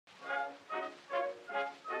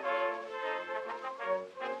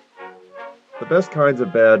The best kinds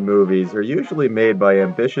of bad movies are usually made by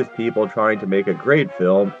ambitious people trying to make a great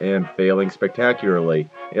film and failing spectacularly.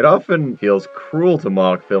 It often feels cruel to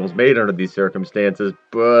mock films made under these circumstances,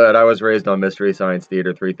 but I was raised on Mystery Science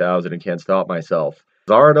Theater 3000 and can't stop myself.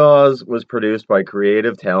 Zardoz was produced by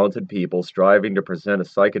creative, talented people striving to present a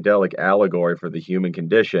psychedelic allegory for the human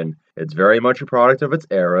condition. It's very much a product of its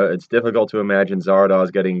era. It's difficult to imagine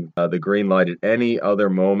Zardoz getting the green light at any other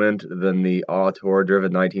moment than the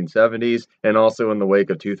auteur-driven 1970s, and also in the wake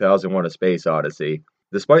of 2001: A Space Odyssey.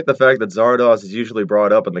 Despite the fact that Zardoz is usually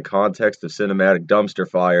brought up in the context of cinematic dumpster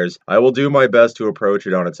fires, I will do my best to approach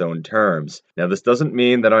it on its own terms. Now, this doesn't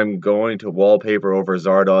mean that I'm going to wallpaper over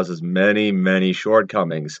Zardoz's many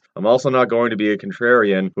shortcomings. I'm also not going to be a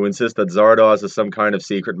contrarian who insists that Zardoz is some kind of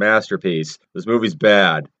secret masterpiece. This movie's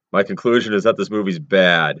bad. My conclusion is that this movie's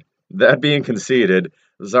bad. That being conceded,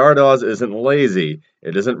 Zardoz isn't lazy.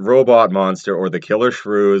 It isn't Robot Monster or The Killer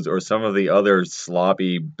Shrews or some of the other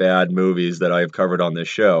sloppy, bad movies that I've covered on this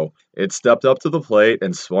show. It stepped up to the plate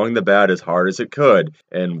and swung the bat as hard as it could,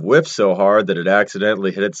 and whiffed so hard that it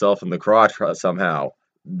accidentally hit itself in the crotch somehow.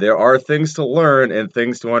 There are things to learn and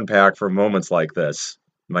things to unpack for moments like this.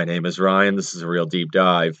 My name is Ryan, this is a real deep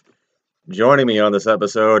dive. Joining me on this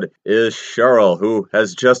episode is Cheryl, who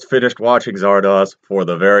has just finished watching Zardoz for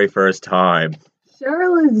the very first time.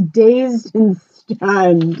 Cheryl is dazed and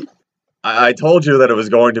stunned. I told you that it was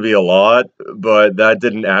going to be a lot, but that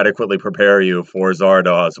didn't adequately prepare you for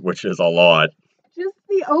Zardoz, which is a lot. Just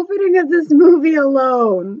the opening of this movie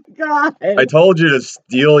alone. God. I told you to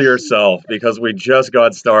steel yourself because we just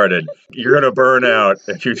got started. You're going to burn out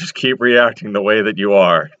if you just keep reacting the way that you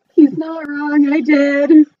are. He's not wrong, I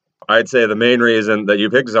did. I'd say the main reason that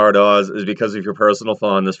you picked Zardoz is because of your personal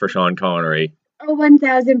fondness for Sean Connery. Oh,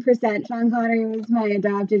 1000%. Sean Connery was my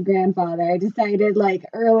adopted grandfather. I decided,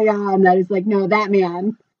 early on that it's no, that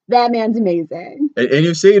man's amazing. And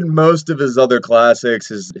you've seen most of his other classics,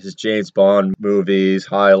 his James Bond movies,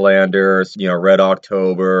 Highlander, Red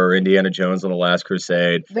October, Indiana Jones and the Last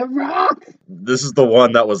Crusade. The Rock! This is the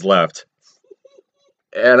one that was left.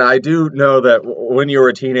 And I do know that when you were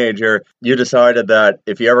a teenager, you decided that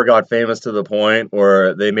if you ever got famous to the point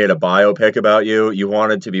where they made a biopic about you, you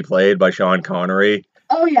wanted to be played by Sean Connery.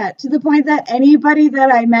 Oh, yeah, to the point that anybody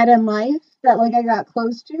that I met in life that, I got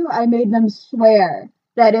close to, I made them swear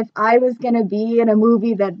that if I was going to be in a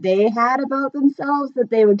movie that they had about themselves, that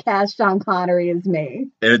they would cast Sean Connery as me.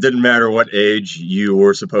 And it didn't matter what age you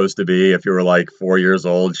were supposed to be. If you were 4 years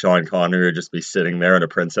old, Sean Connery would just be sitting there in a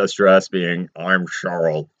princess dress being, I'm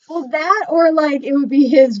Cheryl. Well, that or it would be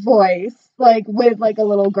his voice, with a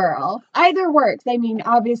little girl. Either works. I mean,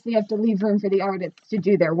 obviously you have to leave room for the artists to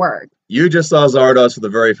do their work. You just saw Zardoz for the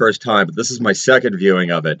very first time, but this is my second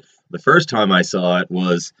viewing of it. The first time I saw it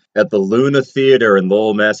was at the Luna Theater in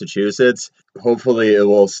Lowell, Massachusetts. Hopefully it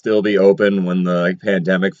will still be open when the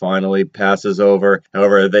pandemic finally passes over.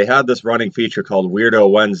 However, they had this running feature called Weirdo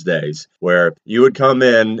Wednesdays, where you would come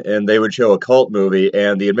in and they would show a cult movie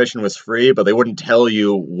and the admission was free, but they wouldn't tell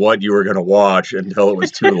you what you were going to watch until it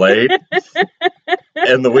was too late.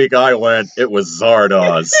 And the week I went, it was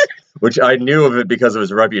Zardoz, which I knew of it because of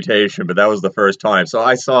his reputation, but that was the first time. So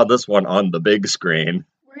I saw this one on the big screen.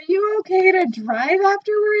 Were you okay to drive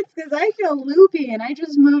afterwards? Because I feel loopy and I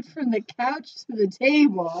just moved from the couch to the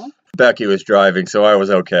table. Becky was driving, so I was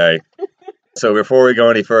okay. So before we go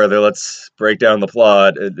any further, let's break down the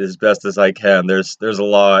plot as best as I can. There's a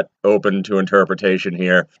lot open to interpretation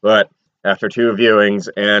here, but after 2 viewings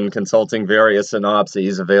and consulting various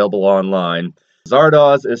synopses available online,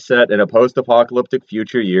 Zardoz is set in a post-apocalyptic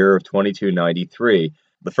future year of 2293.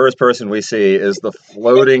 The first person we see is the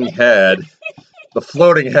floating head. The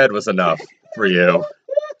floating head was enough for you.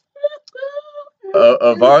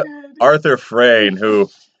 Of Arthur Frayne, who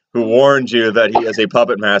warned you that he is a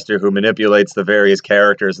puppet master who manipulates the various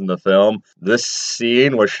characters in the film. This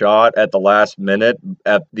scene was shot at the last minute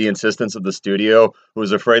at the insistence of the studio, who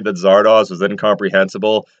was afraid that Zardoz was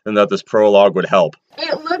incomprehensible and that this prologue would help.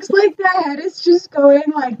 It looks like the head is just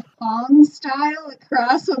going Pong style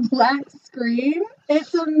across a black screen.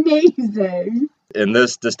 It's amazing. In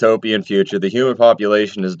this dystopian future, the human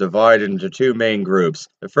population is divided into 2 main groups.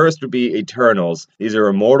 The first would be Eternals. These are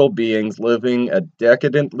immortal beings living a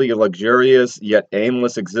decadently luxurious yet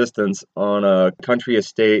aimless existence on a country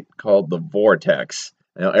estate called the Vortex.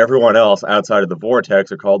 Now, everyone else outside of the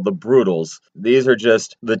Vortex are called the Brutals. These are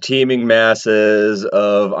just the teeming masses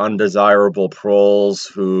of undesirable proles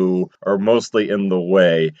who are mostly in the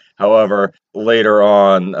way. However, later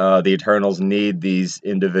on, the Eternals need these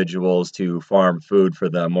individuals to farm food for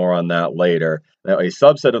them. More on that later. Now, a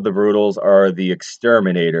subset of the Brutals are the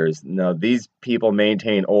Exterminators. Now, these people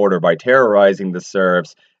maintain order by terrorizing the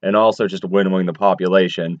serfs and also just winnowing the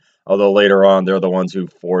population. Although later on, they're the ones who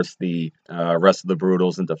force the rest of the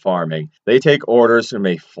Brutals into farming. They take orders from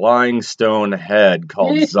a flying stone head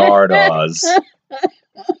called Zardoz.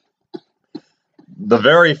 The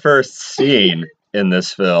very first scene in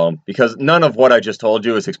this film, because none of what I just told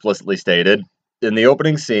you is explicitly stated. In the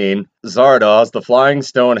opening scene, Zardoz, the flying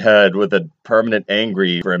stone head with a permanent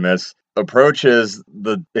angry grimace, approaches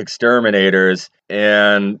the exterminators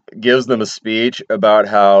and gives them a speech about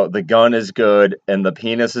how the gun is good and the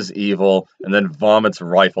penis is evil, and then vomits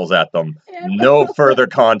rifles at them. No further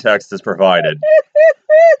context is provided.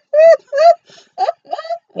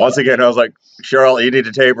 Once again, I was like, Cheryl, you need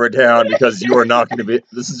to taper it down because you are not going to be.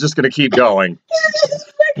 This is just going to keep going. He's just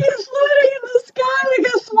fucking floating in the sky like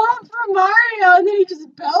a swamp from Mario, and then he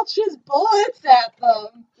just belches bullets at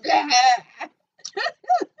them.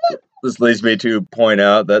 This leads me to point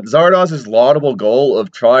out that Zardoz's laudable goal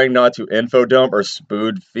of trying not to infodump or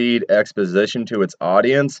spoon-feed exposition to its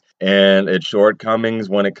audience, and its shortcomings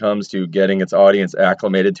when it comes to getting its audience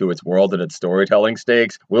acclimated to its world and its storytelling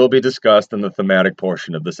stakes, will be discussed in the thematic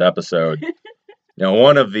portion of this episode. Now,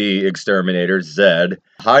 one of the exterminators, Zed,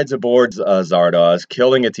 hides aboard Zardoz,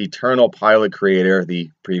 killing its eternal pilot creator, the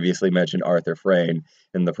previously mentioned Arthur Frayne,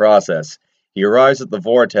 in the process. He arrives at the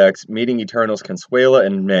Vortex, meeting Eternals Consuela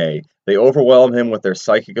and May. They overwhelm him with their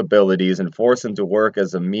psychic abilities and force him to work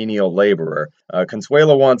as a menial laborer.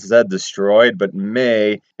 Consuela wants Zed destroyed, but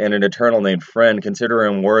May and an Eternal named Friend consider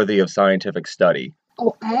him worthy of scientific study.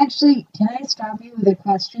 Oh, can I stop you with a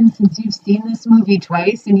question since you've seen this movie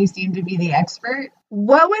twice and you seem to be the expert?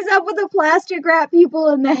 What was up with the plastic wrap people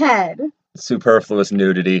in the head? Superfluous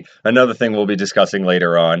nudity, another thing we'll be discussing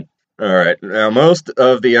later on. Alright, now most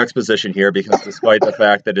of the exposition here, because despite the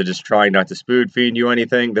fact that it is trying not to spoon feed you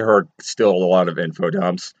anything, there are still a lot of info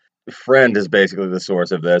dumps. Friend is basically the source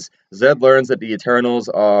of this. Zed learns that the Eternals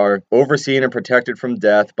are overseen and protected from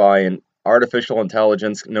death by an artificial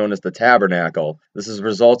intelligence known as the Tabernacle. This has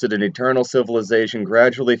resulted in eternal civilization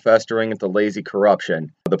gradually festering into lazy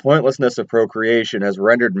corruption. The pointlessness of procreation has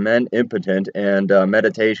rendered men impotent, and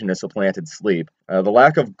meditation has supplanted sleep. The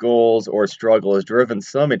lack of goals or struggle has driven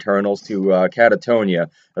some Eternals to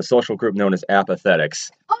catatonia, a social group known as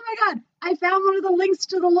apathetics. Oh my god, I found one of the links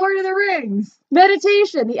to the Lord of the Rings.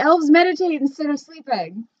 Meditation. The elves meditate instead of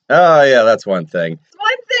sleeping. Oh, yeah, that's one thing.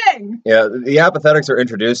 One thing! Yeah, the apathetics are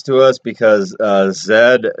introduced to us because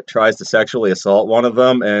Zed tries to sexually assault one of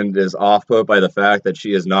them and is off-put by the fact that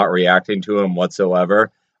she is not reacting to him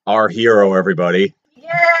whatsoever. Our hero, everybody.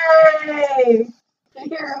 Yay! The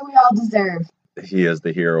hero we all deserve. He is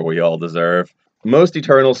the hero we all deserve. Most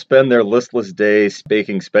Eternals spend their listless days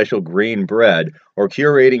baking special green bread or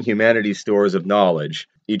curating humanity's stores of knowledge.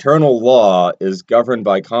 Eternal law is governed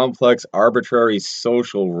by complex, arbitrary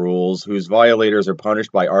social rules whose violators are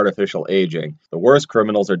punished by artificial aging. The worst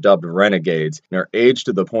criminals are dubbed renegades and are aged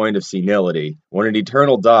to the point of senility. When an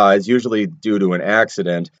Eternal dies, usually due to an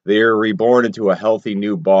accident, they are reborn into a healthy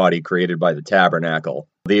new body created by the Tabernacle.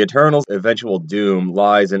 The Eternal's eventual doom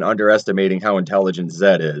lies in underestimating how intelligent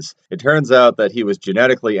Zed is. It turns out that he was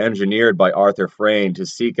genetically engineered by Arthur Frayne to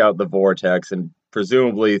seek out the Vortex and,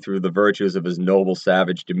 presumably through the virtues of his noble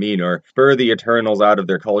savage demeanor, spur the Eternals out of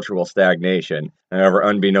their cultural stagnation. However,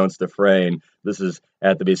 unbeknownst to Frayne, this is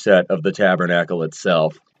at the behest of the Tabernacle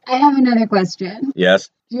itself. I have another question.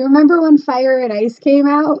 Yes? Do you remember when Fire and Ice came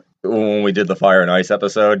out? When we did the Fire and Ice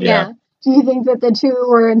episode? Yeah. Do you think that the two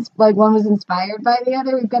were, one was inspired by the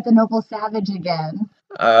other? We've got the Noble Savage again.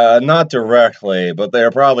 Not directly, but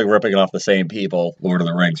they're probably ripping off the same people, Lord of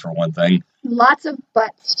the Rings for one thing. Lots of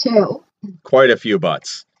butts, too. Quite a few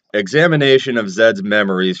butts. Examination of Zed's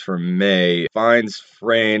memories from May finds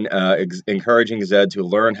Frayne encouraging Zed to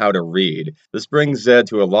learn how to read. This brings Zed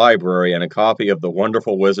to a library and a copy of The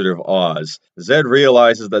Wonderful Wizard of Oz. Zed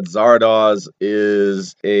realizes that Zardoz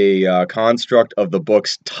is a construct of the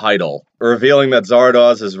book's title, revealing that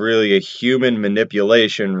Zardoz is really a human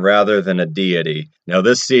manipulation rather than a deity. Now,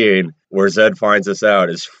 this scene, where Zed finds this out,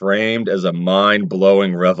 is framed as a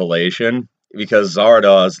mind-blowing revelation, because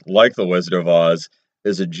Zardoz, like the Wizard of Oz,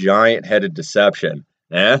 is a giant-headed deception.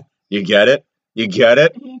 Eh? You get it? You get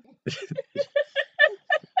it?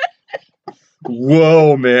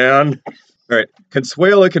 Whoa, man. Alright,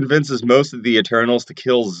 Consuela convinces most of the Eternals to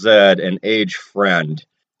kill Zed and age Friend.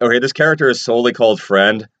 Okay, this character is solely called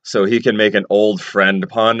Friend, so he can make an old friend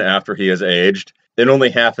pun after he is aged. And only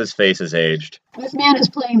half his face is aged. This man is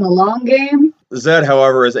playing the long game. Zed,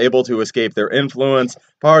 however, is able to escape their influence,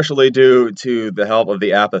 partially due to the help of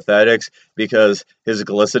the apathetics, because his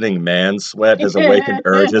glistening man sweat has awakened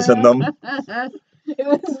urges in them. It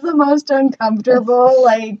was the most uncomfortable,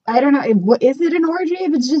 like, I don't know, is it an orgy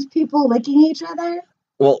if it's just people licking each other?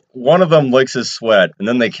 Well, one of them licks his sweat, and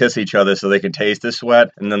then they kiss each other so they can taste his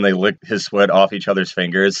sweat, and then they lick his sweat off each other's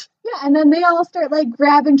fingers. Yeah, and then they all start, like,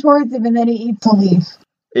 grabbing towards him, and then he eats a leaf.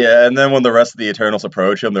 Yeah, and then when the rest of the Eternals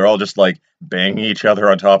approach him, they're all just like banging each other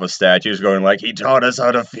on top of statues, going like, "He taught us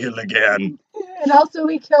how to feel again." And also,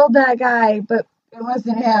 we killed that guy, but it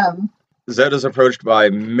wasn't him. Zed is approached by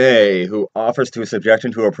May, who offers to subject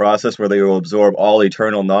him to a process where they will absorb all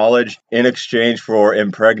eternal knowledge in exchange for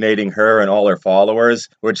impregnating her and all her followers,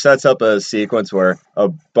 which sets up a sequence where a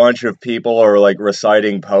bunch of people are like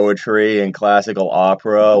reciting poetry and classical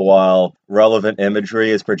opera while relevant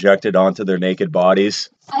imagery is projected onto their naked bodies.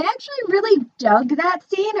 I actually really dug that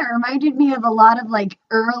scene. It reminded me of a lot of like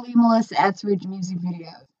early Melissa Etheridge music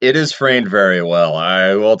videos. It is framed very well.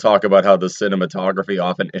 I will talk about how the cinematography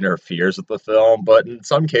often interferes with the film, but in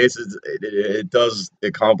some cases, it does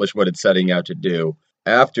accomplish what it's setting out to do.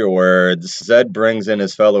 Afterwards, Zed brings in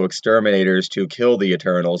his fellow exterminators to kill the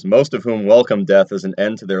Eternals, most of whom welcome death as an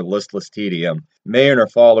end to their listless tedium. May and her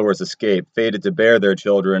followers escape, fated to bear their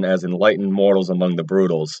children as enlightened mortals among the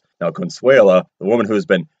Brutals. Now, Consuela, the woman who's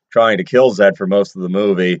been trying to kill Zed for most of the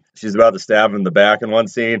movie, she's about to stab him in the back in one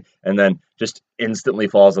scene, and then just instantly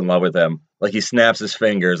falls in love with him. Like he snaps his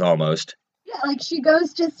fingers almost. Yeah, like she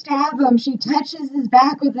goes to stab him. She touches his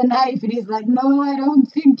back with a knife, and he's like, "No, I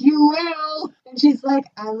don't think you will." And she's like,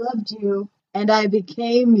 "I loved you, and I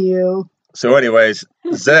became you." So anyways,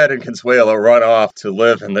 Zed and Consuelo run off to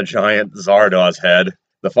live in the giant Zardoz head.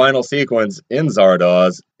 The final sequence in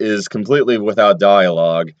Zardoz is completely without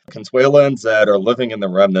dialogue. Consuela and Zed are living in the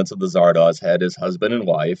remnants of the Zardoz head as husband and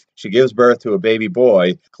wife. She gives birth to a baby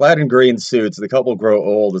boy. Clad in green suits, the couple grow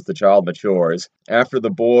old as the child matures. After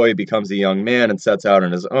the boy becomes a young man and sets out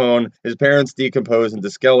on his own, his parents decompose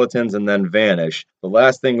into skeletons and then vanish. The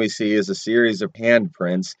last thing we see is a series of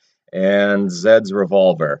handprints and Zed's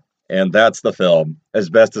revolver. And that's the film,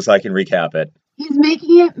 as best as I can recap it. He's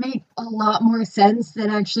making it make a lot more sense than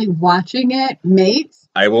actually watching it makes.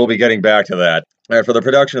 I will be getting back to that. For the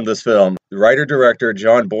production of this film, writer-director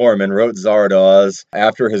John Boorman wrote Zardoz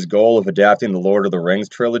after his goal of adapting the Lord of the Rings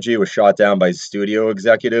trilogy was shot down by studio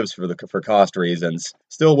executives for cost reasons.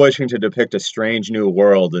 Still wishing to depict a strange new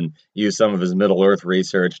world and use some of his Middle-earth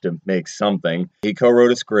research to make something, he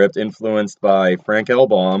co-wrote a script influenced by Frank L.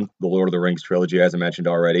 Baum, the Lord of the Rings trilogy, as I mentioned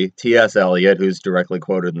already, T.S. Eliot, who's directly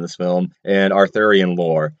quoted in this film, and Arthurian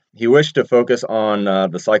lore. He wished to focus on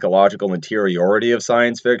the psychological interiority of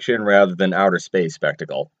science fiction rather than outer space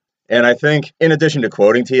spectacle. And I think, in addition to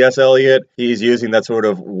quoting T.S. Eliot, he's using that sort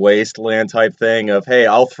of wasteland type thing of, hey,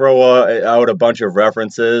 I'll throw out a bunch of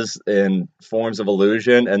references in forms of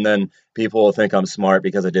illusion, and then people will think I'm smart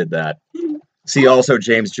because I did that. See also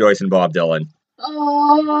James Joyce and Bob Dylan.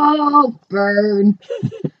 Oh, burn.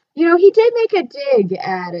 You know, he did make a dig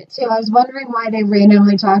at it, too. I was wondering why they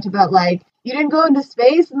randomly talked about, like, you didn't go into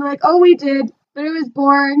space? And they're like, oh, we did, but it was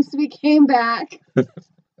boring, so we came back.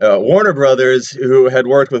 Warner Brothers, who had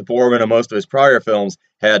worked with Boorman on most of his prior films,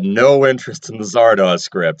 had no interest in the Zardoz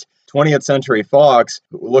script. 20th Century Fox,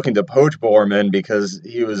 looking to poach Boorman because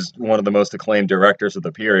he was one of the most acclaimed directors of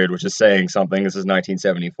the period, which is saying something, this is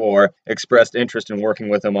 1974, expressed interest in working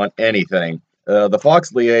with him on anything. The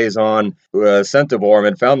Fox liaison sent to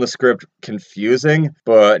Boorman found the script confusing,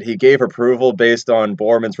 but he gave approval based on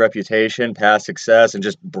Boorman's reputation, past success, and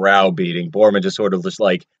just browbeating. Boorman just sort of just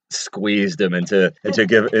like squeezed him into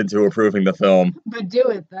approving the film. But do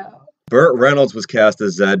it, though. Burt Reynolds was cast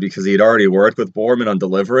as Zed because he had already worked with Boorman on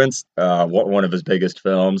Deliverance, one of his biggest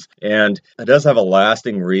films, and it does have a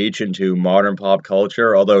lasting reach into modern pop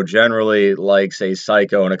culture, although generally, like, say,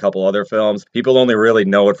 Psycho and a couple other films, people only really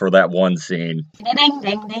know it for that one scene. Ding,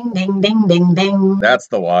 ding, ding, ding, ding, ding, ding. That's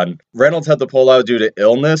the one. Reynolds had to pull out due to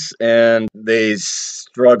illness, and they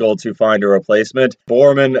struggled to find a replacement.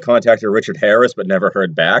 Boorman contacted Richard Harris, but never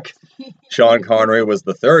heard back. Sean Connery was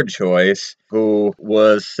the third choice, who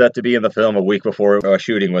was set to be in the film a week before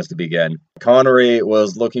shooting was to begin. Connery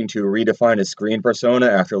was looking to redefine his screen persona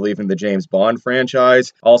after leaving the James Bond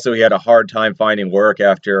franchise. Also, he had a hard time finding work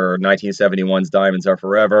after 1971's Diamonds Are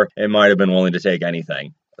Forever and might have been willing to take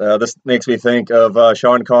anything. This makes me think of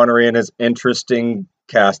Sean Connery and his interesting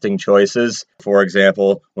casting choices. For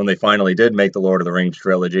example, when they finally did make the Lord of the Rings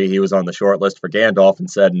trilogy, he was on the shortlist for Gandalf and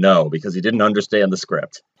said no because he didn't understand the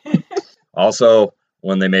script. Also,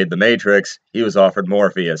 when they made The Matrix, he was offered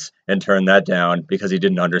Morpheus and turned that down because he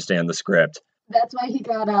didn't understand the script. That's why he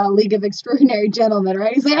got a League of Extraordinary Gentlemen,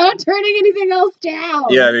 right? He's like, I'm not turning anything else down.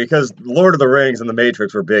 Yeah, because Lord of the Rings and The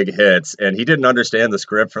Matrix were big hits, and he didn't understand the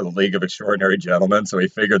script for the League of Extraordinary Gentlemen, so he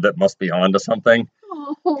figured that must be onto something.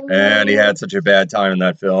 And he had such a bad time in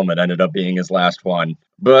that film, it ended up being his last one.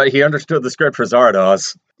 But he understood the script for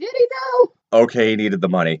Zardoz. Did he though? Okay, he needed the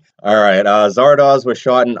money. All right, Zardoz was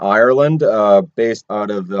shot in Ireland, based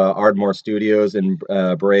out of the Ardmore Studios in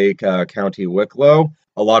Bray, County Wicklow.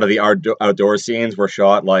 A lot of the outdoor scenes were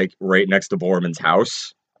shot like right next to Boorman's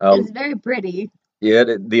house. It's very pretty. Yeah,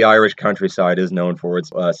 the Irish countryside is known for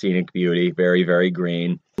its scenic beauty, very, very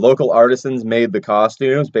green. Local artisans made the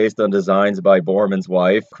costumes based on designs by Boorman's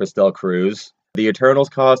wife, Christelle Cruz. The Eternals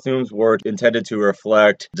costumes were intended to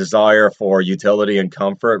reflect desire for utility and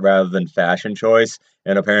comfort rather than fashion choice,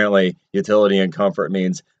 and apparently utility and comfort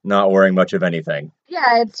means not wearing much of anything.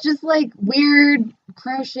 Yeah, it's just like weird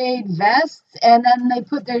crocheted vests, and then they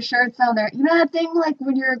put their shirts on there. You know that thing like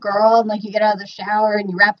when you're a girl and like you get out of the shower and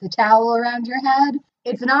you wrap the towel around your head?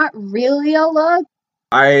 It's not really a look.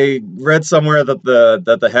 I read somewhere that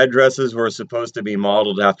the headdresses were supposed to be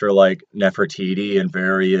modeled after like Nefertiti and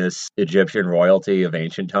various Egyptian royalty of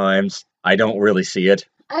ancient times. I don't really see it.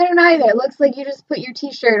 I don't either. It looks like you just put your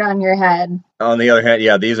t-shirt on your head. On the other hand,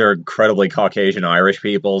 yeah, these are incredibly Caucasian Irish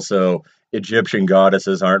people, so Egyptian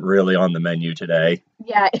goddesses aren't really on the menu today.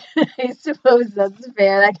 Yeah, I suppose that's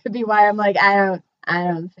fair. That could be why I'm like, I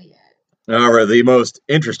don't see it. However, the most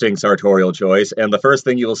interesting sartorial choice, and the first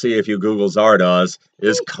thing you will see if you Google Zardoz,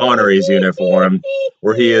 is Connery's uniform,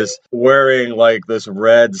 where he is wearing like this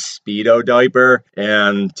red Speedo diaper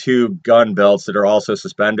and two gun belts that are also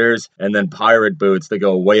suspenders, and then pirate boots that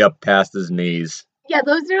go way up past his knees. Yeah,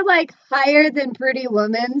 those are like higher than Pretty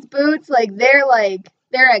Woman's boots.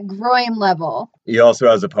 They're at groin level. He also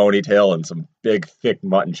has a ponytail and some big, thick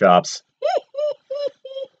mutton chops.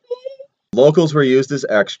 Locals were used as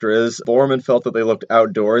extras. Boorman felt that they looked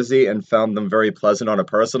outdoorsy and found them very pleasant on a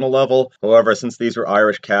personal level. However, since these were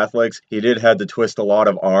Irish Catholics, he did have to twist a lot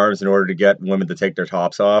of arms in order to get women to take their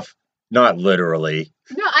tops off. Not literally.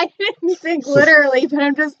 No, I didn't think literally, but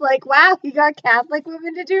I'm just like, wow, you got Catholic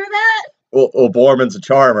women to do that? Well, Boorman's a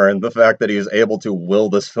charmer, and the fact that he was able to will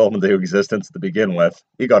this film into existence to begin with,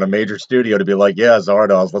 he got a major studio to be like, yeah,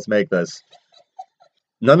 Zardoz, let's make this.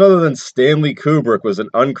 None other than Stanley Kubrick was an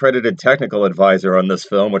uncredited technical advisor on this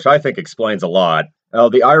film, which I think explains a lot.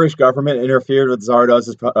 The Irish government interfered with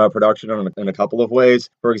Zardoz's production in a couple of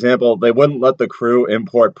ways. For example, they wouldn't let the crew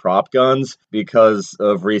import prop guns because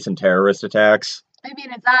of recent terrorist attacks. I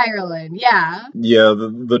mean, it's Ireland, yeah. Yeah,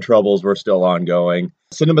 the troubles were still ongoing.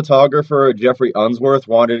 Cinematographer Jeffrey Unsworth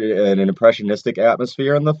wanted an impressionistic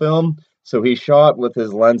atmosphere in the film, so he shot with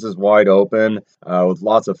his lenses wide open, with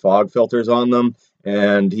lots of fog filters on them,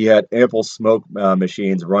 and he had ample smoke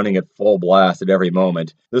machines running at full blast at every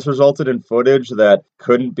moment. This resulted in footage that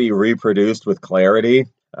couldn't be reproduced with clarity.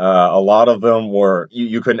 A lot of them were,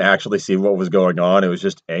 you couldn't actually see what was going on. It was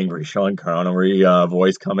just angry Sean Connery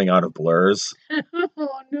voice coming out of blurs.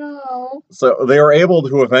 Oh, no. So they were able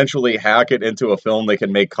to eventually hack it into a film they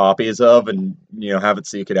can make copies of and, have it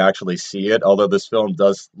so you could actually see it, although this film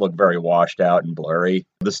does look very washed out and blurry.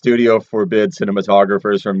 The studio forbid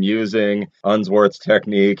cinematographers from using Unsworth's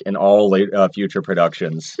technique in all future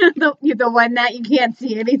productions. the one that you can't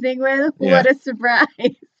see anything with? Yeah. What a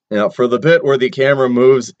surprise. Now, for the bit where the camera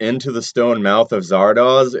moves into the stone mouth of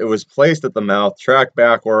Zardoz, it was placed at the mouth, tracked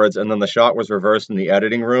backwards, and then the shot was reversed in the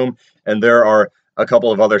editing room, and there are a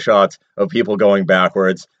couple of other shots of people going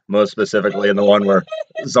backwards, most specifically in the one where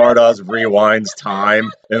Zardoz rewinds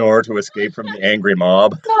time in order to escape from the angry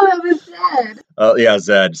mob. Oh, that was Zed. Yeah,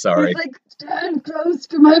 Zed, sorry. He's like, stand close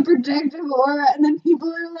to my protective aura, and then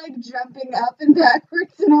people are like jumping up and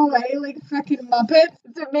backwards in a way like fucking Muppets.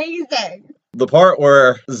 It's amazing. The part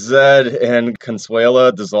where Zed and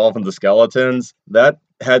Consuela dissolve into skeletons, that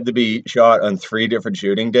had to be shot on 3 different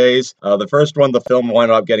shooting days. The first one, the film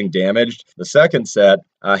wound up getting damaged. The second set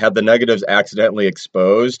had the negatives accidentally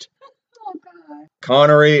exposed. Oh, God.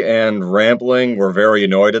 Connery and Rampling were very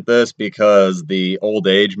annoyed at this because the old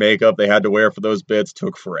age makeup they had to wear for those bits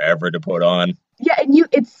took forever to put on. Yeah, and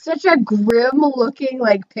it's such a grim looking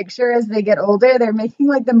like picture as they get older. They're making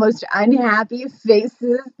like the most unhappy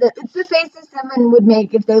faces. It's the faces someone would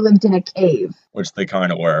make if they lived in a cave. Which they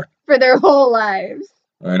kind of were. For their whole lives.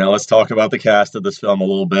 All right, now let's talk about the cast of this film a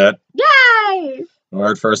little bit. Yay! All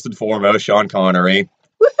right, first and foremost, Sean Connery.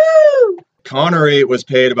 Woohoo! Connery was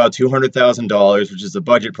paid about $200,000, which is the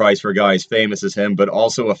budget price for a guy as famous as him, but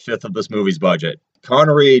also a fifth of this movie's budget.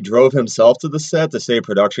 Connery drove himself to the set to save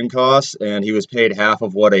production costs, and he was paid half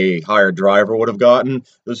of what a hired driver would have gotten.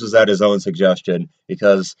 This was at his own suggestion,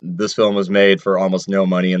 because this film was made for almost no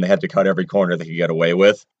money, and they had to cut every corner they could get away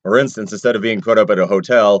with. For instance, instead of being put up at a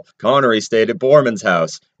hotel, Connery stayed at Borman's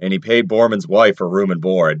house, and he paid Borman's wife for room and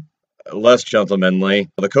board. Less gentlemanly.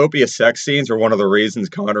 The copious sex scenes were one of the reasons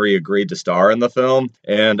Connery agreed to star in the film,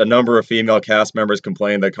 and a number of female cast members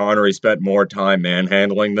complained that Connery spent more time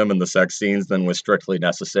manhandling them in the sex scenes than was strictly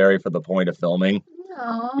necessary for the point of filming.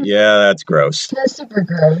 Aww. Yeah, that's gross. That's super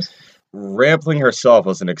gross. Rampling herself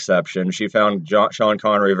was an exception. She found Sean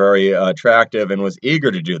Connery very attractive and was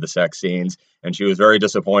eager to do the sex scenes, and she was very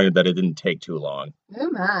disappointed that it didn't take too long. Oh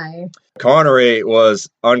my. Connery was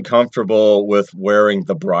uncomfortable with wearing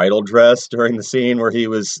the bridal dress during the scene where he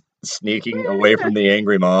was sneaking away from the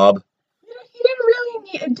angry mob. He didn't really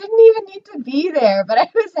need, it didn't even need to be there, but I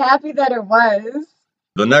was happy that it was.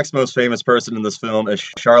 The next most famous person in this film is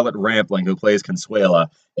Charlotte Rampling, who plays Consuela.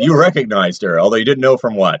 You recognized her, although you didn't know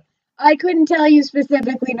from what. I couldn't tell you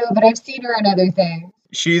specifically, no, but I've seen her in other things.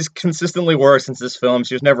 She's consistently worked since this film.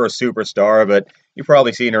 She was never a superstar, but you've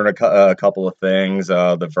probably seen her in a couple of things.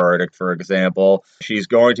 The Verdict, for example. She's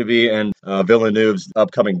going to be in Villeneuve's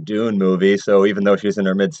upcoming Dune movie, so even though she's in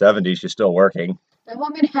her mid-70s, she's still working. That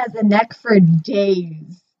woman has a neck for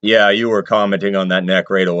days. Yeah, you were commenting on that neck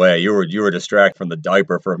right away. You were distracted from the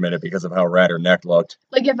diaper for a minute because of how rad her neck looked.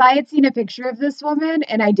 Like, if I had seen a picture of this woman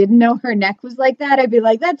and I didn't know her neck was like that, I'd be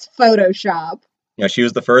like, that's Photoshop. Yeah, she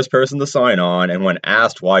was the first person to sign on, and when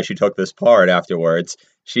asked why she took this part afterwards,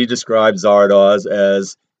 she described Zardoz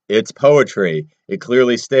as, "It's poetry. It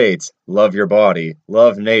clearly states, love your body,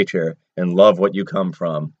 love nature, and love what you come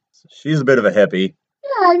from." So she's a bit of a hippie.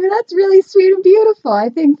 Yeah, I mean, that's really sweet and beautiful. I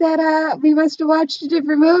think that we must have watched a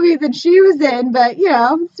different movie than she was in, but, you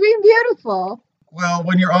know, sweet and beautiful. Well,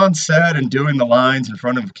 when you're on set and doing the lines in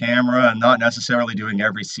front of camera and not necessarily doing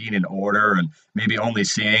every scene in order and maybe only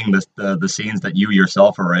seeing the scenes that you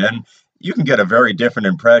yourself are in, you can get a very different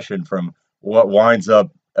impression from what winds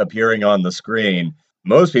up appearing on the screen.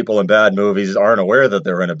 Most people in bad movies aren't aware that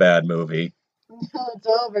they're in a bad movie. Until it's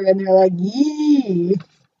over and they're like, yee.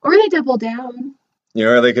 Or they double down. You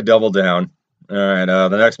know, they could double down. All right,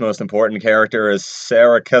 the next most important character is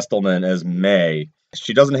Sarah Kestelman as May.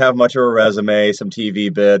 She doesn't have much of a resume, some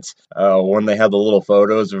TV bits. When they had the little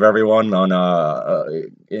photos of everyone on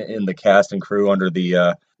in the cast and crew under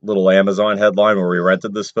the little Amazon headline where we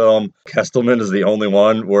rented this film, Kestelman is the only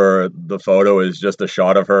one where the photo is just a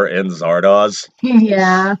shot of her in Zardoz.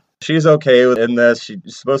 Yeah. She's okay in this. She's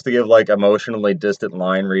supposed to give like emotionally distant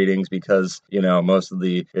line readings because, you know, most of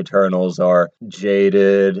the Eternals are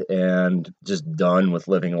jaded and just done with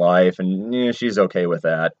living life, and you know, she's okay with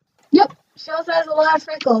that. Yep. She also has a lot of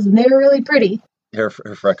freckles, and they were really pretty. Her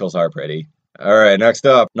freckles are pretty. All right, next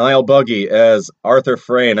up, Niall Buggy as Arthur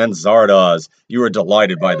Frayne and Zardoz. You were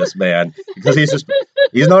delighted by this man because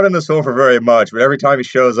he's not in this film for very much, but every time he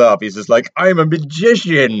shows up, he's just like, "I'm a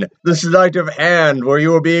magician. The sleight of hand where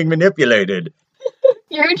you were being manipulated."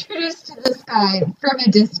 You're introduced to this guy from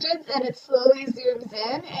a distance, and it slowly zooms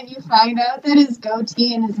in, and you find out that his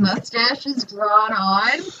goatee and his mustache is drawn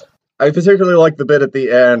on. I particularly like the bit at the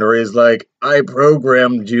end where he's like, "I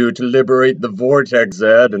programmed you to liberate the Vortex,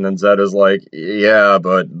 Zed." And then Zed is like, "Yeah,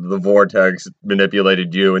 but the Vortex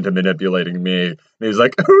manipulated you into manipulating me." And he's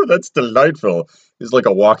like, "Oh, that's delightful." He's like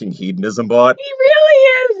a walking hedonism bot. He really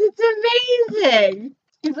is. It's amazing.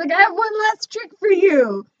 He's like, "I have one last trick for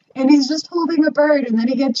you." And he's just holding a bird, and then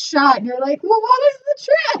he gets shot, and you're like, "Well, what is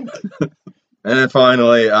the trick?" And then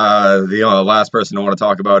finally, the last person I want to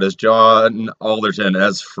talk about is John Alderton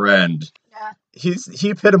as Friend. Yeah.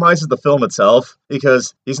 He epitomizes the film itself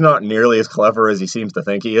because he's not nearly as clever as he seems to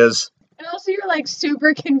think he is. And also you're like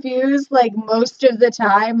super confused like most of the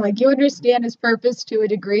time. Like you understand his purpose to a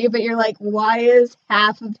degree, but you're like, why is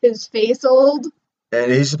half of his face old? And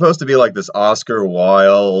he's supposed to be like this Oscar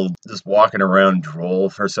Wilde, just walking around droll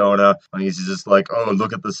persona. And he's just like, "Oh,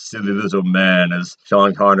 look at this silly little man," as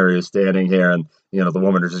Sean Connery is standing here, and you know the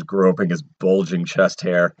woman is just groping his bulging chest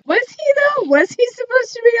hair. Was he though? Was he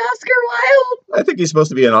supposed to be Oscar Wilde? I think he's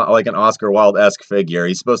supposed to be an Oscar Wilde-esque figure.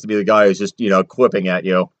 He's supposed to be the guy who's just, you know, quipping at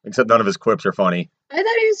you, except none of his quips are funny. I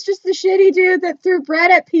thought he was just the shitty dude that threw bread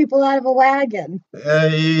at people out of a wagon.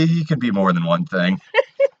 He can be more than one thing.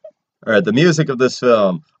 All right, the music of this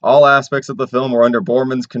film. All aspects of the film were under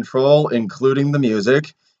Borman's control, including the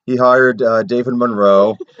music. He hired David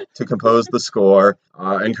Monroe to compose the score,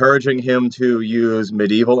 encouraging him to use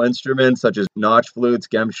medieval instruments such as notch flutes,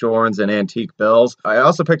 gemshorns, and antique bells. I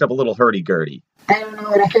also picked up a little hurdy-gurdy. I don't know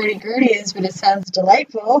what a hurdy-gurdy is, but it sounds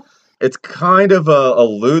delightful. It's kind of a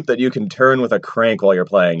lute that you can turn with a crank while you're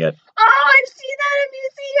playing it. Oh, I've seen that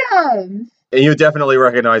in museums. And you definitely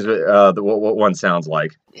recognize what one sounds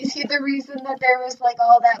like. Is he the reason that there was like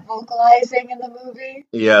all that vocalizing in the movie?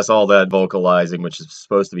 Yes, all that vocalizing, which is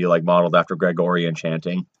supposed to be like modeled after Gregorian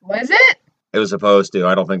chanting. Was it? It was supposed to.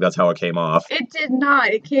 I don't think that's how it came off. It did not.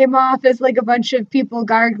 It came off as like a bunch of people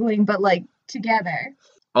gargling, but like together.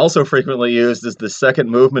 Also frequently used is the second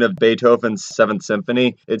movement of Beethoven's Seventh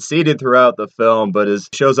Symphony. It's seeded throughout the film, but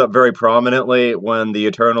shows up very prominently when the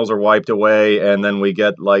Eternals are wiped away, and then we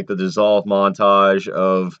get like the dissolve montage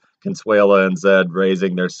of Consuela and Zed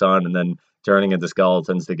raising their son and then turning into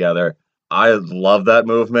skeletons together. I love that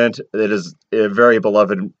movement. It is a very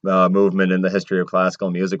beloved movement in the history of classical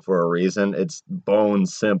music for a reason. It's bone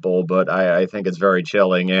simple, but I think it's very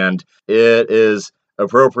chilling, and it is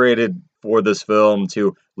appropriated for this film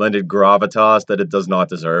to lend it gravitas that it does not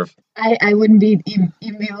deserve. I wouldn't be even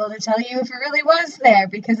be able to tell you if it really was there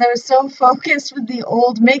because I was so focused with the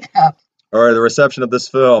old makeup. Or the reception of this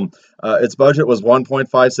film. Its budget was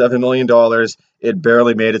 $1.57 million. It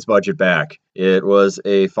barely made its budget back. It was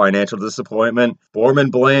a financial disappointment.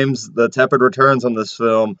 Borman blames the tepid returns on this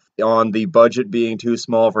film on the budget being too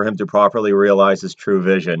small for him to properly realize his true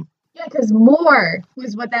vision. Yeah, because more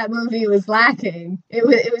was what that movie was lacking. It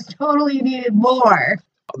was totally needed more.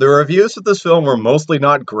 The reviews of this film were mostly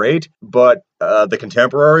not great, but the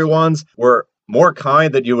contemporary ones were more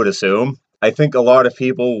kind than you would assume. I think a lot of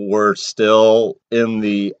people were still in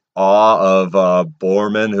the awe of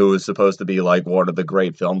Borman, who was supposed to be like one of the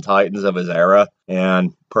great film titans of his era,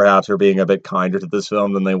 and perhaps are being a bit kinder to this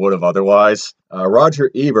film than they would have otherwise. Roger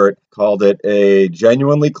Ebert called it a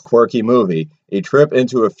genuinely quirky movie, a trip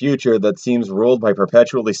into a future that seems ruled by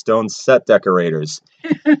perpetually stoned set decorators.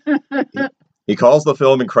 He calls the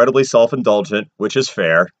film incredibly self-indulgent, which is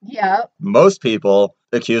fair. Yeah. Most people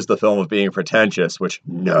accuse the film of being pretentious, which,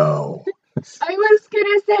 no. I was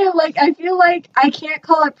gonna say, like, I feel like I can't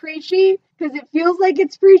call it preachy, because it feels like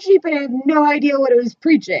it's preachy, but I have no idea what it was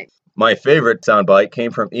preaching. My favorite soundbite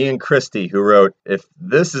came from Ian Christie, who wrote, "If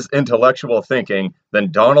this is intellectual thinking,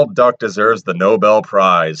 then Donald Duck deserves the Nobel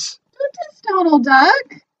Prize." What does Donald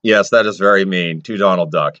Duck? Yes, that is very mean to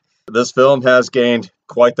Donald Duck. This film has gained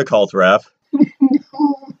quite the cult rep.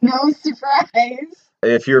 No surprise.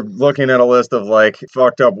 If you're looking at a list of like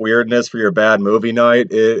fucked up weirdness for your bad movie night,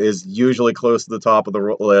 it is usually close to the top of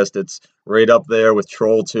the list. It's right up there with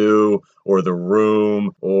Troll 2 or The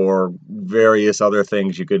Room or various other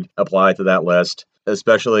things you could apply to that list,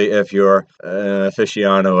 especially if you're an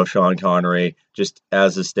aficionado of Sean Connery just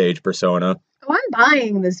as a stage persona. Oh, I'm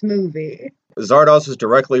buying this movie. Zardoz is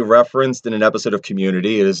directly referenced in an episode of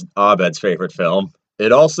Community. It is Abed's favorite film.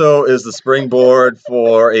 It also is the springboard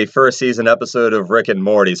for a first season episode of Rick and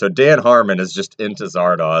Morty, so Dan Harmon is just into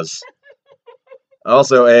Zardoz.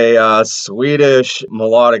 Also, a Swedish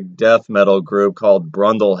melodic death metal group called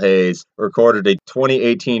Brundle Hayes recorded a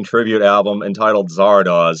 2018 tribute album entitled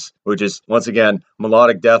Zardoz, which is, once again,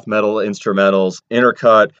 melodic death metal instrumentals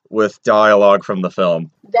intercut with dialogue from the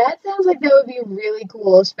film. That sounds like that would be really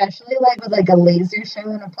cool, especially like with like a laser show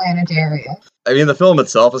in a planetarium. I mean, the film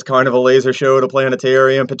itself is kind of a laser show at a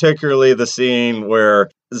planetarium, particularly the scene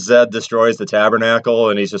where Zed destroys the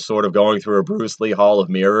tabernacle and he's just sort of going through a Bruce Lee Hall of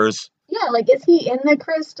Mirrors. Yeah, like, is he in the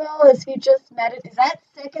crystal? Is he just is that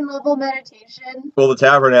second level meditation? Well, the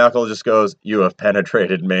tabernacle just goes, "You have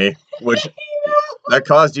penetrated me," which that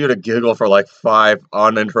caused you to giggle for like 5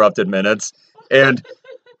 uninterrupted minutes. And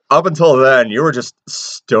up until then, you were just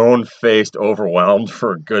stone-faced overwhelmed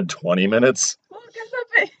for a good 20 minutes. Well,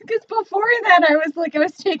 because before that, I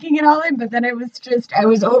was taking it all in, but then I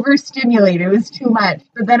was overstimulated. It was too much.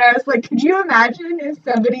 But then I was like, could you imagine if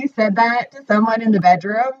somebody said that to someone in the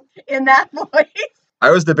bedroom in that voice? I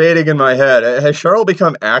was debating in my head, has Cheryl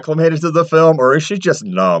become acclimated to the film, or is she just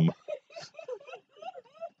numb?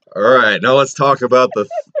 All right, now let's talk about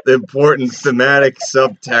the important thematic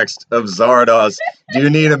subtext of Zardoz. Do you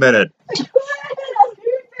need a minute?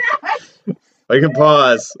 I can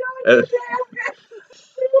pause.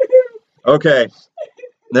 Okay.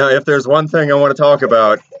 Now, if there's one thing I want to talk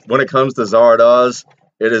about when it comes to Zardoz,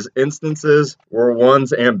 it is instances where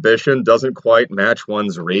one's ambition doesn't quite match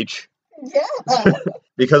one's reach. Yeah.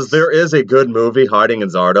 Because there is a good movie hiding in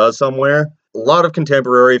Zardoz somewhere. a lot of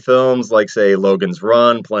contemporary films, like, say, Logan's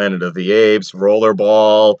Run, Planet of the Apes,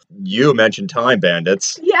 Rollerball. You mentioned Time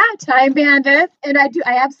Bandits. Yeah, Time Bandits. And I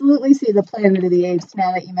absolutely see the Planet of the Apes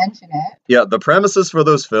now that you mention it. Yeah, the premises for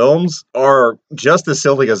those films are just as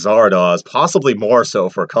silly as Zardoz, possibly more so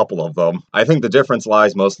for a couple of them. I think the difference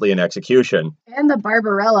lies mostly in execution. And the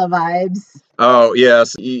Barbarella vibes. Oh,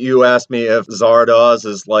 yes. You asked me if Zardoz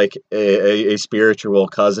is like a spiritual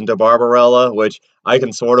cousin to Barbarella, which I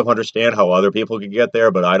can sort of understand how other people could get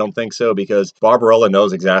there, but I don't think so because Barbarella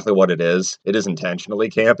knows exactly what it is. It is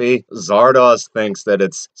intentionally campy. Zardoz thinks that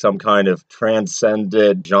it's some kind of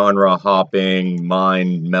transcendent, genre-hopping,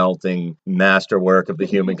 mind-melting masterwork of the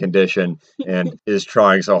human condition and is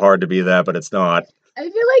trying so hard to be that, but it's not. I feel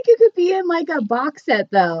like it could be in like a box set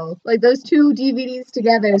though. Like those two DVDs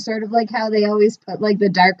together, sort of like how they always put like the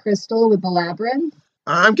Dark Crystal with the Labyrinth.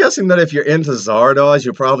 I'm guessing that if you're into Zardoz,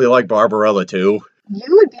 you probably like Barbarella too. You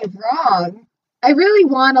would be wrong. I really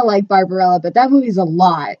want to like Barbarella, but that movie's a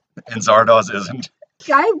lot. And Zardoz isn't.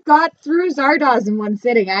 I got through Zardoz in one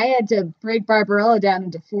sitting. I had to break Barbarella down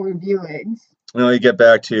into 4 viewings. Well, you get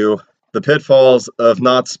back to the pitfalls of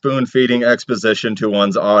not spoon-feeding exposition to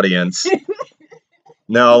one's audience.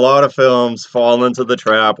 Now, a lot of films fall into the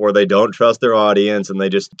trap where they don't trust their audience and they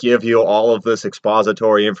just give you all of this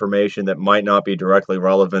expository information that might not be directly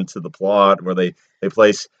relevant to the plot, where they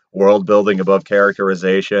place world building above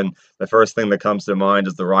characterization. The first thing that comes to mind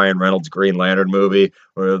is the Ryan Reynolds Green Lantern movie,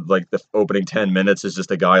 where like the opening 10 minutes is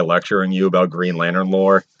just a guy lecturing you about Green Lantern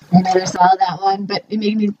lore. I never saw that one, but it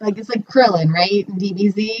made me like it's like Krillin, right? In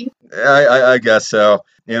DBZ. I guess so.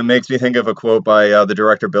 It makes me think of a quote by the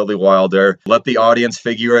director Billy Wilder. Let the audience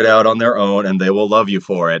figure it out on their own and they will love you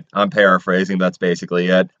for it. I'm paraphrasing, that's basically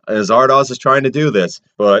it. Zardoz is trying to do this,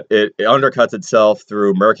 but it undercuts itself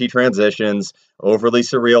through murky transitions, overly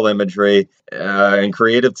surreal imagery, and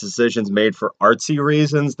creative decisions made for artsy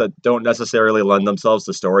reasons that don't necessarily lend themselves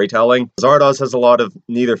to storytelling. Zardoz has a lot of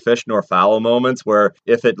neither fish nor fowl moments where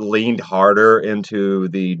if it leaned harder into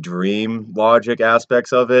the dream logic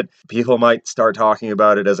aspects of it, people might start talking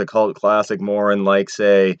about it as a cult classic more in, like,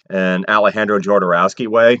 say, an Alejandro Jodorowsky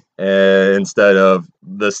way, instead of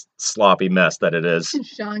this sloppy mess that it is.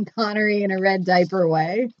 Sean Connery in a red diaper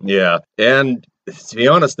way. Yeah, and to be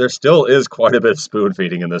honest, there still is quite a bit of spoon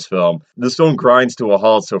feeding in this film. This film grinds to a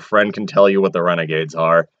halt so Friend can tell you what the renegades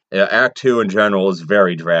are. Act 2 in general is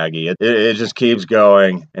very draggy. It just keeps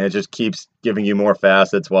going, and it just keeps giving you more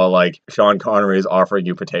facets while, like, Sean Connery is offering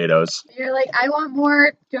you potatoes. You're like, I want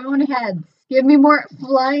more stone heads. Give me more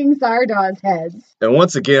flying Zardoz heads. And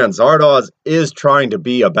once again, Zardoz is trying to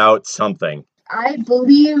be about something. I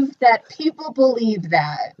believe that people believe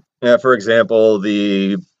that. Yeah, for example,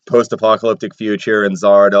 the post-apocalyptic future in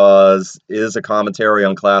Zardoz is a commentary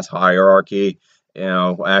on class hierarchy. You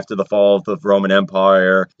know, after the fall of the Roman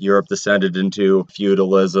Empire, Europe descended into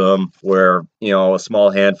feudalism, where, you know, a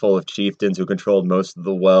small handful of chieftains who controlled most of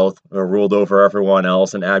the wealth ruled over everyone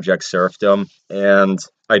else in abject serfdom. And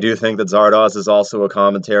I do think that Zardoz is also a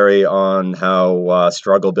commentary on how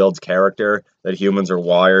struggle builds character, that humans are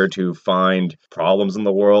wired to find problems in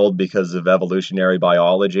the world because of evolutionary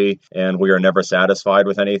biology, and we are never satisfied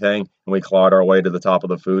with anything. And we clawed our way to the top of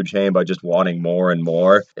the food chain by just wanting more and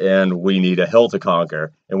more, and we need a hill to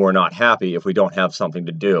conquer, and we're not happy if we don't have something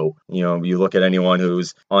to do. You know, you look at anyone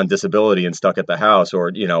who's on disability and stuck at the house,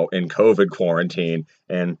 or, you know, in COVID quarantine,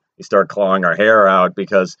 and we start clawing our hair out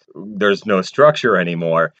because there's no structure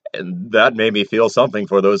anymore. And that made me feel something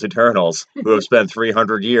for those Eternals who have spent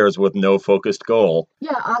 300 years with no focused goal.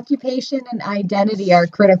 Yeah, occupation and identity are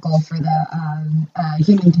critical for the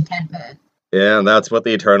human contentment. And that's what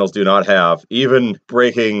the Eternals do not have. Even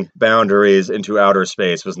breaking boundaries into outer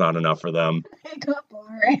space was not enough for them. It got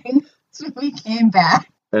boring, so we came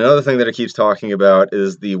back. Another thing that it keeps talking about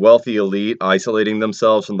is the wealthy elite isolating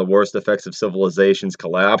themselves from the worst effects of civilization's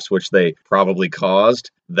collapse, which they probably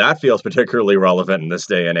caused. That feels particularly relevant in this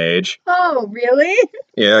day and age. Oh, really?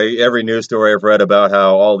 Yeah, every news story I've read about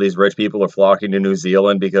how all these rich people are flocking to New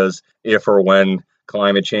Zealand because if or when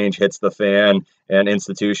climate change hits the fan and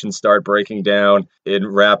institutions start breaking down in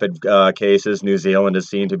rapid cases, New Zealand is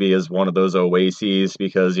seen to be as one of those oases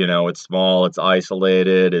because, you know, it's small, it's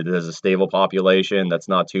isolated, it has a stable population that's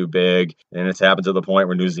not too big, and it's happened to the point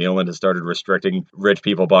where New Zealand has started restricting rich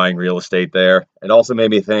people buying real estate there. It also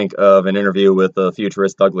made me think of an interview with the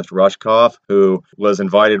futurist Douglas Rushkoff, who was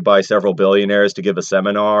invited by several billionaires to give a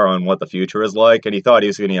seminar on what the future is like, and he thought he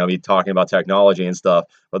was going to be talking about technology and stuff,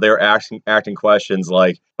 but they were asking questions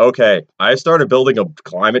like, okay, I started building a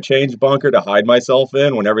climate change bunker to hide myself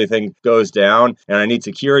in when everything goes down, and I need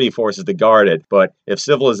security forces to guard it. But if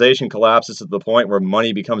civilization collapses to the point where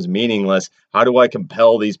money becomes meaningless, how do I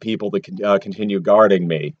compel these people to continue guarding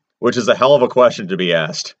me? Which is a hell of a question to be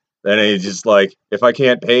asked. And it's just like, if I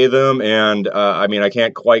can't pay them and, I mean, I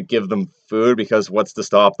can't quite give them food because what's to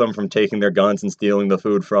stop them from taking their guns and stealing the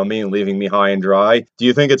food from me and leaving me high and dry? Do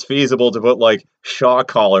you think it's feasible to put, like, shock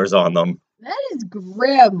collars on them? That is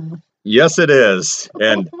grim. Yes, it is.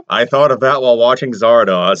 And I thought of that while watching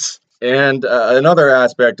Zardoz. And another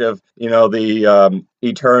aspect of, the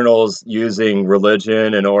Eternals using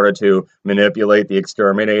religion in order to manipulate the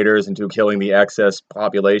exterminators into killing the excess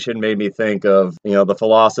population made me think of, the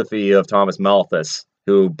philosophy of Thomas Malthus,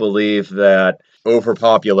 who believed that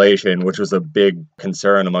overpopulation, which was a big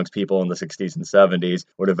concern amongst people in the 60s and 70s,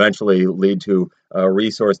 would eventually lead to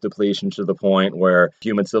resource depletion to the point where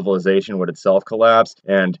human civilization would itself collapse.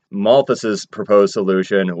 And Malthus's proposed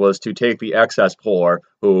solution was to take the excess poor,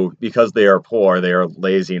 who, because they are poor, they are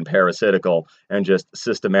lazy and parasitical, and just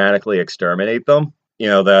systematically exterminate them.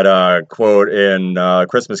 That quote in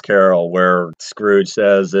Christmas Carol where Scrooge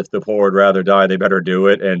says, if the poor would rather die, they better do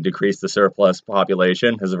it and decrease the surplus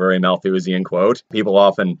population, is a very Malthusian quote. People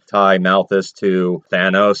often tie Malthus to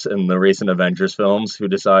Thanos in the recent Avengers films, who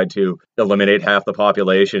decide to eliminate half the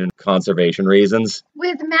population for conservation reasons.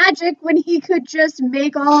 With magic, when he could just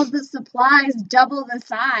make all of the supplies double the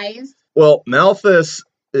size. Well,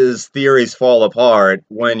 Malthus's theories fall apart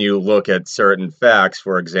when you look at certain facts.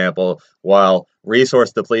 For example, while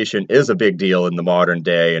resource depletion is a big deal in the modern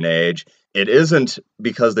day and age, it isn't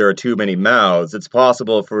because there are too many mouths. It's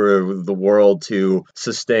possible for the world to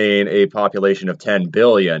sustain a population of 10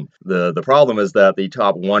 billion. The problem is that the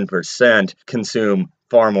top 1% consume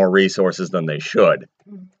far more resources than they should.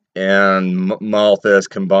 And Malthus,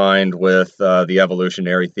 combined with the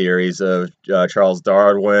evolutionary theories of Charles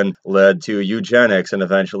Darwin, led to eugenics and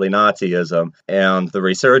eventually Nazism. And the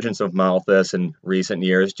resurgence of Malthus in recent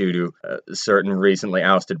years, due to a certain recently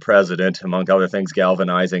ousted president, among other things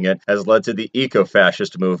galvanizing it, has led to the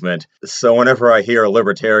eco-fascist movement. So whenever I hear a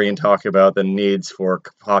libertarian talk about the needs for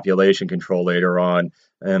population control later on,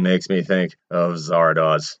 it makes me think of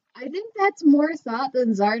Zardoz. I think that's more thought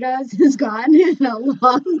than Zardoz has gotten in a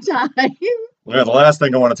long time. Well, the last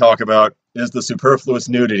thing I want to talk about is the superfluous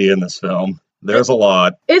nudity in this film. There's a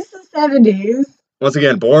lot. It's the 70s. Once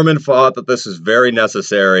again, Borman thought that this was very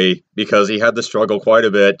necessary because he had to struggle quite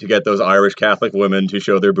a bit to get those Irish Catholic women to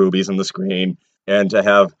show their boobies on the screen, and to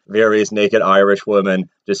have various naked Irish women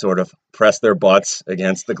just sort of press their butts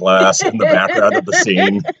against the glass in the background of the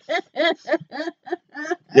scene.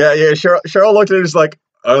 Yeah, Cheryl looked at it just like,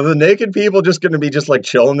 are the naked people just going to be just like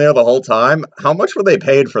chilling there the whole time? How much were they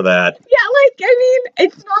paid for that? Yeah,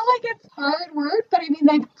 it's not like it's hard work, but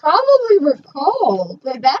they probably were cold.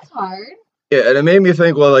 Like, that's hard. Yeah, and it made me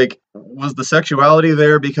think, well, like, was the sexuality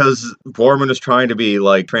there because Borman was trying to be,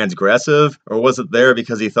 like, transgressive? Or was it there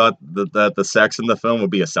because he thought that the sex in the film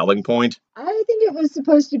would be a selling point? I think it was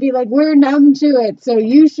supposed to be like, we're numb to it, so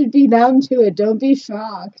you should be numb to it. Don't be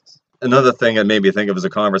shocked. Another thing that made me think of is a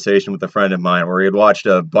conversation with a friend of mine where he had watched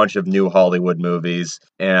a bunch of new Hollywood movies,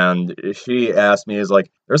 and she asked me,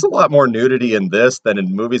 there's a lot more nudity in this than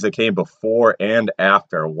in movies that came before and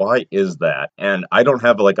after. Why is that? And I don't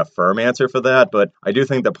have a firm answer for that, but I do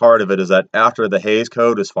think that part of it is that after the Hays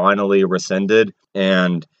Code is finally rescinded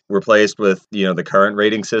and replaced with, the current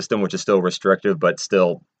rating system, which is still restrictive, but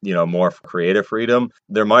still, more creative freedom,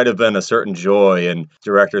 there might have been a certain joy in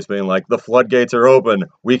directors being like, the floodgates are open,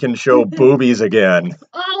 we can show boobies again.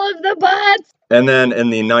 All of the butts! And then in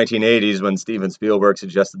the 1980s, when Steven Spielberg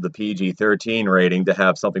suggested the PG-13 rating to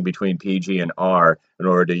have something between PG and R in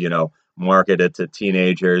order to, market it to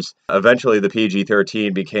teenagers. Eventually, the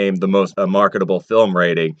PG-13 became the most marketable film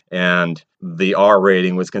rating, and the R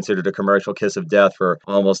rating was considered a commercial kiss of death for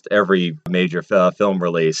almost every major film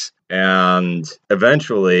release. And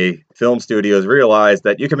eventually, film studios realized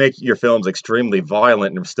that you can make your films extremely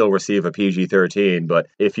violent and still receive a PG-13, but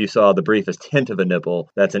if you saw the briefest hint of a nipple,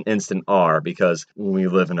 that's an instant R, because we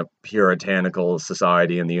live in a puritanical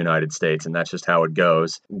society in the United States, and that's just how it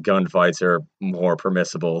goes. Gunfights are more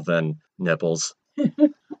permissible than nipples.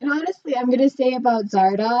 And honestly, I'm going to say about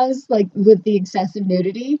Zardoz, with the excessive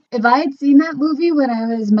nudity, if I had seen that movie when I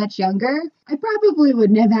was much younger, I probably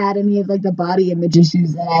wouldn't have had any of, the body image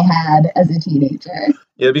issues that I had as a teenager.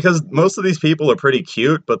 Yeah, because most of these people are pretty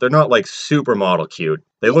cute, but they're not, supermodel cute.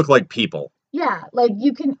 They look like people. Yeah,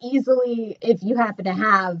 you can easily, if you happen to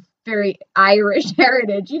have very Irish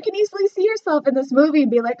heritage, you can easily see yourself in this movie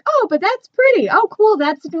and be like, oh, but that's pretty. Oh, cool,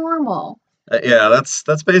 that's normal. Yeah,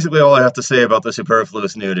 that's basically all I have to say about the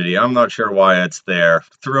superfluous nudity. I'm not sure why it's there.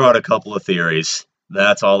 Threw out a couple of theories.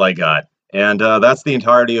 That's all I got. And that's the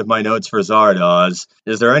entirety of my notes for Zardoz.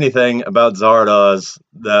 Is there anything about Zardoz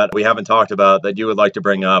that we haven't talked about that you would like to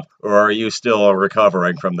bring up, or are you still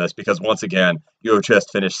recovering from this? Because once again, you have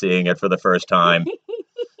just finished seeing it for the first time.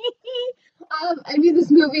 I mean,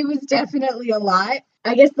 this movie was definitely a lot.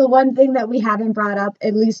 I guess the one thing that we haven't brought up,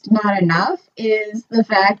 at least not enough, is the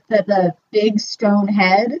fact that the big stone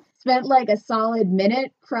head spent like a solid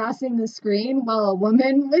minute crossing the screen while a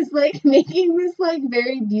woman was like making this like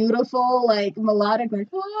very beautiful, like melodic, like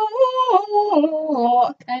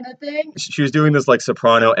kind of thing. She was doing this like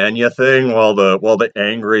soprano Enya thing while the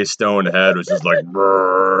angry stone head was just like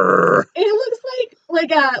brrr. It looks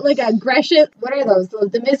like a Gresham. What are those?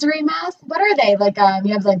 The misery mask? What are they? Like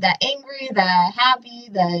you have like the angry, the happy,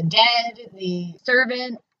 the dead, the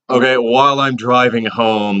servant. Okay, while I'm driving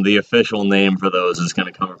home, the official name for those is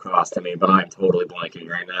going to come across to me, but I'm totally blanking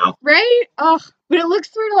right now. Right? Oh, but it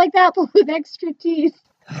looks sort of like that, but with extra teeth.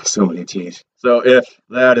 So many teeth. So if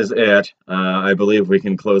that is it, I believe we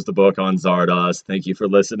can close the book on Zardoz. Thank you for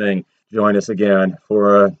listening. Join us again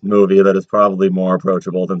for a movie that is probably more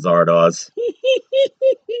approachable than Zardoz.